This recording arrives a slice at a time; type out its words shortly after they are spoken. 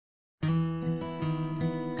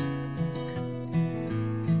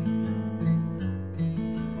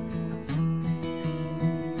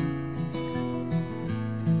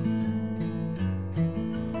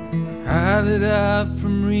started out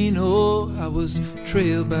from Reno, I was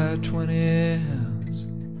trailed by 20 hounds.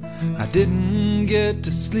 I didn't get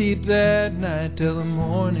to sleep that night till the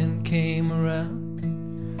morning came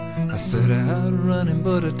around. I set out running,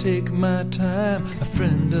 but I take my time. A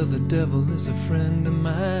friend of the devil is a friend of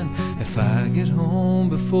mine. If I get home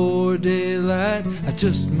before daylight, I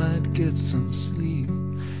just might get some sleep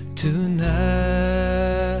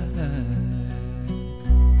tonight.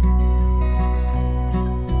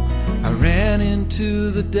 I ran into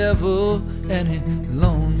the devil and he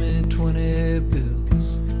loaned me 20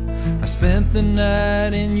 bills. I spent the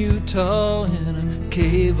night in Utah in a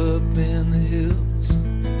cave up in the hills.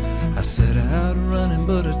 I set out running,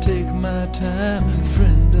 but I take my time. A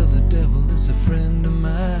friend of the devil is a friend of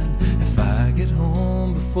mine. If I get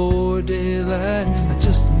home before daylight, I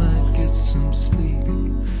just might get some sleep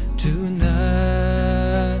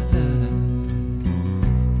tonight.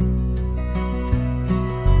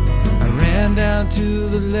 I ran down to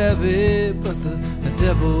the levee, but the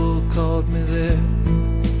devil called me there.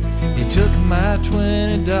 He took my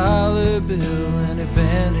 $20 bill and it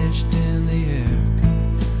vanished in the air.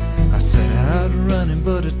 I set out running,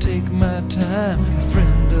 but I take my time. A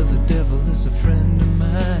friend of the devil is a friend of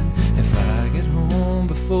mine. If I get home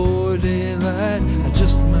before daylight, I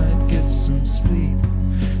just might get some sleep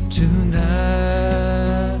tonight.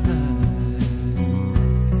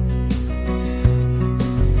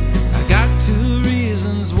 I got 2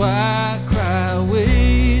 reasons why I cry away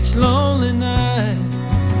each lonely night.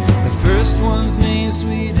 The first one's named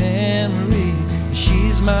Sweet Anne Marie, and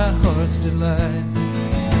she's my heart's delight.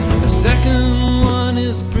 The second one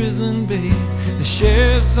is prison babe, the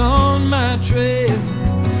sheriff's on my trail,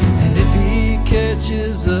 and if he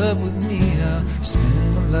catches up with me, I'll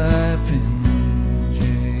spend my life in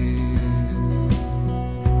jail.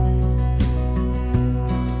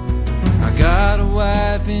 I got a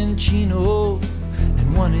wife in Chino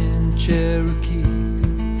and one in Cherokee.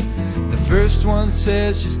 The first one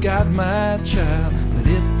says she's got my child, but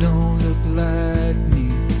it don't look like me.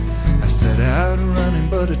 I set out running,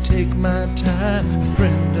 but I take my time. A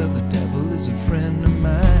friend of the devil is a friend of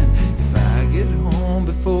mine. If I get home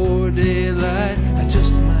before daylight, I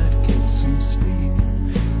just might get some sleep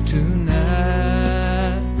tonight.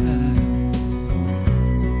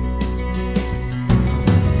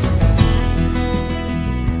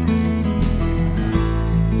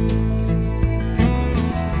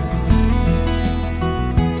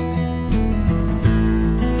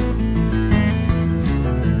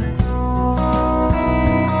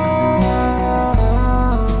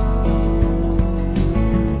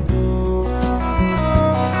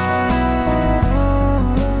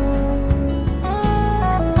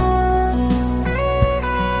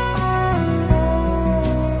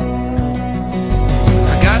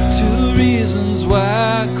 Reasons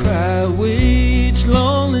why I cry away each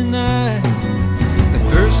lonely night. The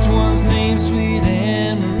first one's named Sweet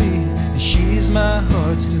Anne Marie, and she's my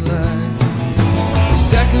heart's delight. The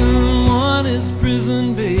second one is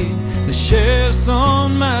prison babe, the sheriff's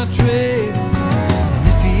on my trail, and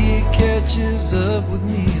if he catches up with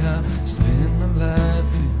me, I'll spend my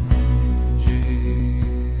life in jail.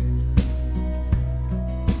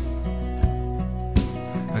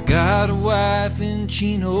 I got a wife in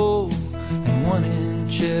Chino and one in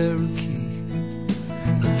Cherokee.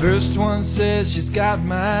 The first one says she's got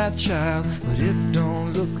my child, but it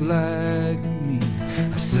don't look like me.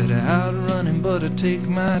 I set out running, but I take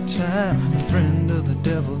my time. A friend of the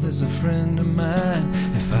devil is a friend of mine.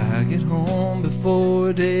 If I get home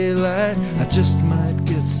before daylight, I just might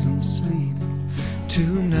get